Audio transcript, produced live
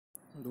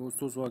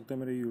दोस्तों स्वागत है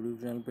मेरे यूट्यूब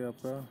चैनल पे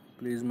आपका।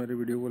 प्लीज़ मेरे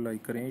वीडियो को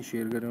लाइक करें,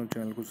 शेयर करें और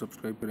चैनल को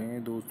सब्सक्राइब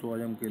करें। दोस्तों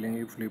आज हम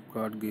खेलेंगे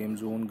फ्लिपकार्ट गेम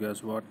जोन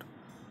गैस वाट।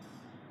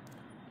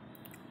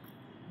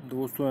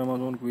 दोस्तों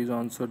अमेज़ॉन क्विज़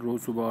आंसर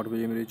रोज़ सुबह 8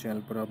 बजे मेरे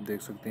चैनल पर आप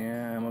देख सकते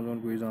हैं।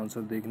 अमेज़ॉन क्विज़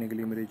आंसर देखने के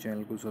लिए मेरे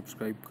चैनल को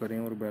सब्सक्राइब करें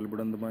और बेल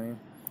बटन दबाएँ।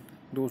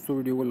 दोस्तों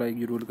वीडियो को लाइक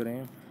ज़रूर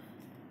करें।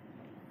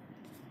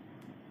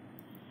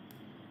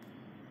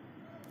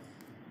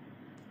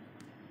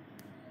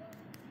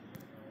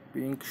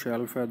 पिंक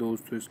शेल्फ है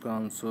दोस्तों इसका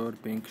answer,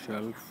 pink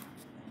shelf.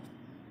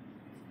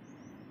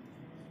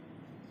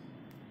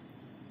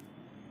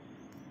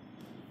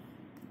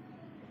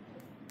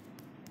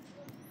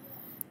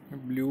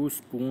 Blue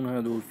spoon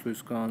है दोस्तों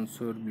इसका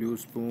आंसर, ब्लू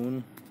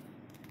स्पून।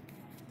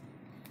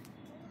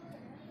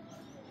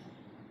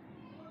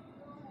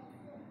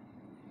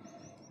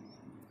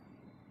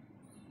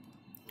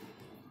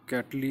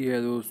 केटली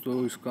है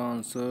दोस्तों इसका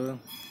आंसर।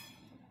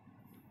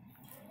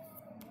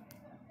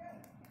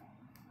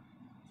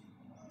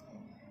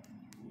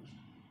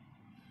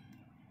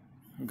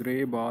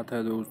 ग्रे बाथ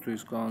है दोस्तों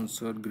इसका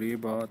answer, grey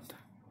bath.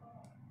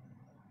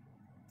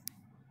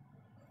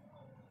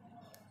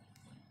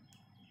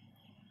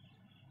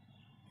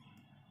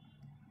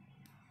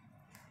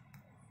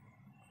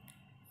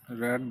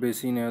 Red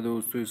basin है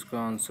दोस्तों इसका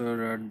आंसर,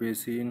 रेड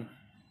बेसिन।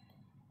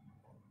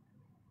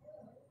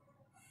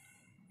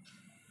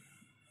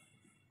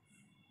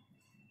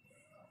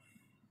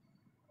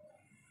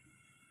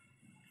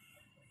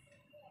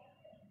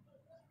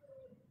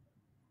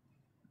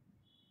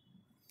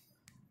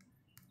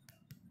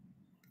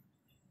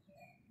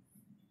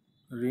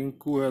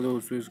 रिंकू है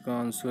दोस्तों इसका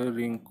आंसर,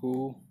 रिंकू।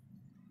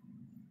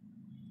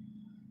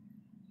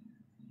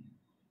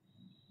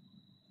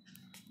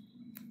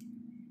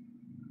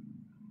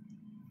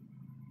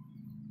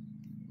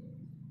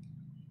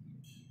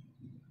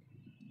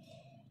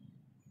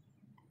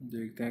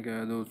 देखते हैं क्या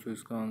है दोस्तों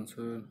इसका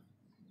आंसर।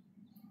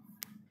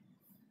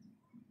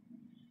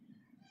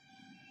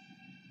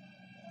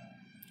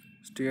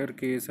 स्टेयर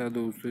केस है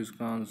दोस्तों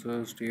इसका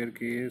आंसर, स्टेयर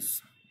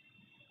केस।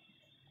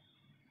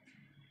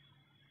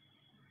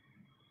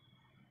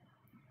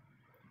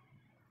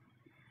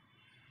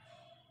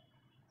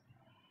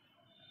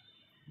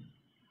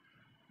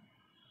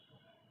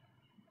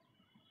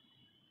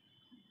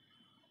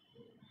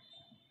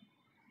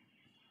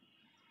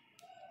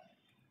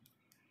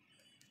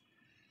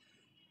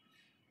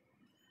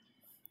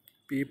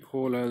 पीप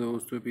होल है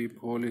दोस्तों, पीप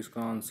होल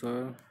इसका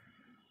आंसर।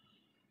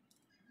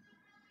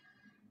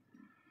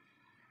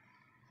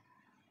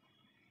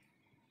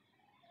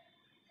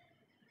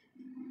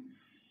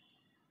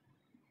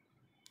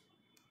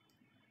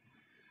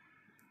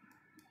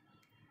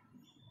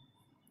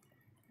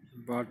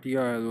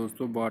 बाटिया है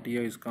दोस्तों,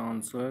 बाटिया इसका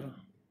आंसर।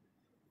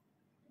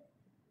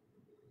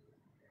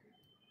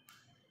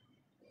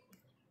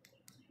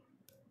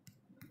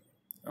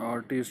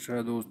 आर्टिस्ट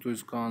है दोस्तों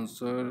इसका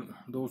आंसर।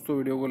 दोस्तों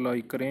वीडियो को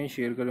लाइक करें,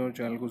 शेयर करें और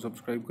चैनल को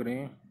सब्सक्राइब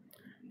करें।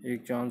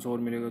 एक चांस और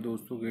मिलेगा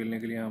दोस्तों खेलने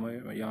के लिए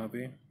हमें यहाँ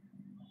पे।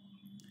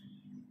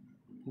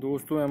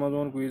 दोस्तों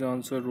अमेज़ॉन क्विज़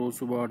आंसर रोज़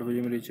सुबह 8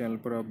 बजे मेरे चैनल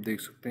पर आप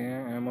देख सकते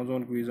हैं।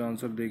 अमेज़ॉन क्विज़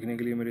आंसर देखने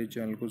के लिए मेरे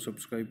चैनल को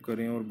सब्सक्राइब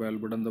करें और बेल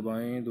बटन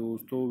दबाएं।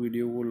 दोस्तों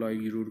वीडियो को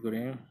लाइक ज़रूर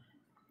करें।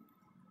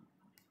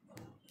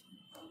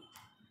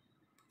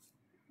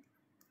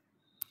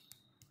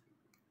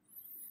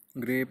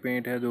 ग्रे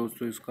पेंट है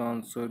दोस्तों इसका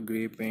answer,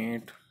 grey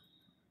paint.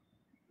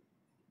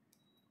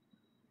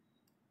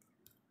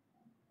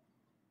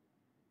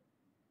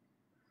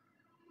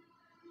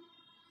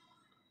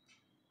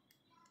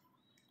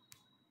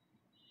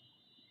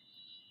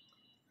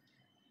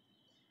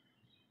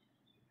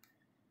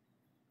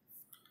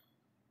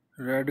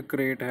 Red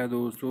crate है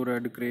दोस्तों,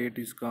 रेड क्रेट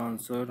इसका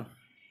आंसर।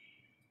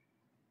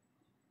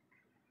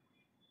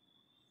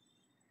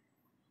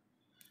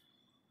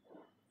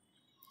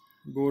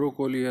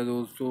 ब्रोकोली है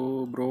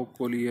दोस्तों,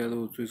 ब्रोकोली है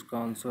दोस्तों इसका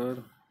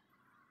आंसर।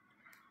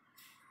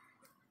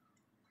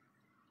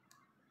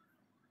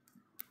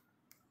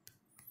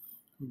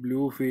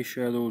 ब्लू फिश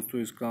है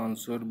दोस्तों इसका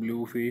आंसर,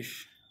 ब्लू फिश।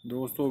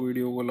 दोस्तों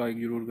वीडियो को लाइक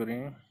ज़रूर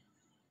करें।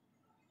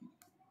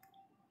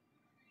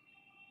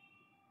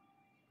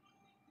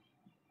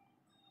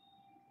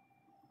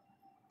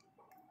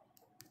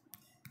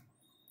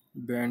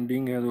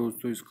 बैंडिंग है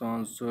दोस्तों इसका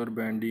आंसर,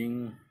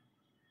 बैंडिंग।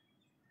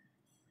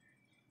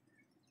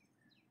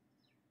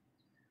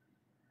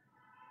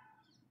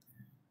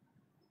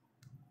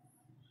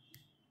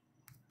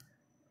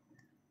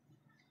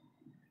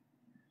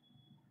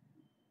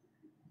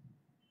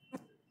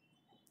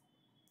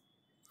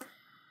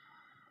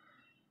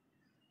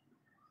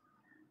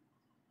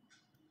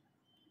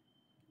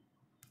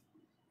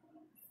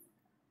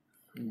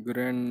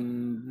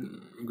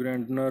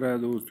 ग्रैंडनर है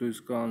दोस्तों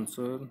इसका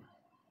आंसर।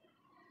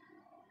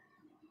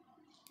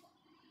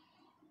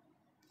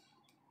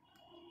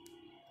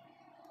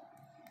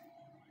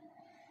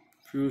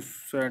 फ्यूज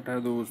सेट है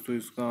दोस्तों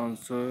इसका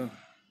आंसर।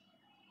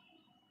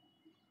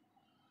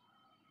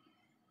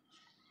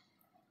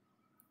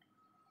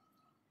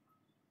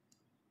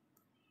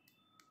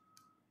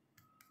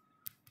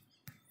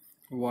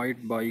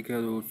 वाइट बाइक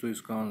है दोस्तों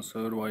इसका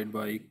answer, white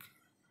bike.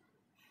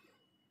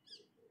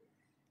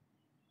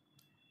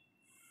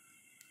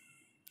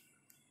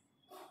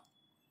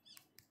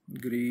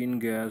 Green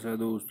gas है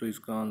दोस्तों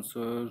इसका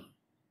आंसर।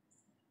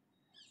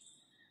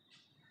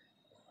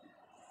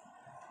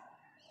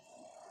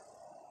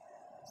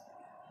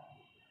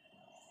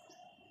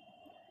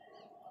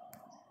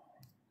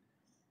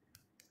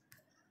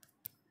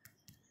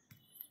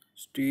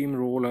 स्टीम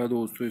रोल है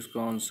दोस्तों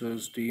इसका आंसर,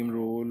 स्टीम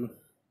रोल।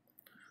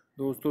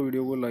 दोस्तों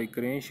वीडियो को लाइक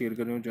करें, शेयर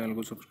करें और चैनल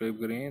को सब्सक्राइब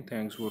करें।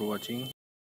 Thanks for watching.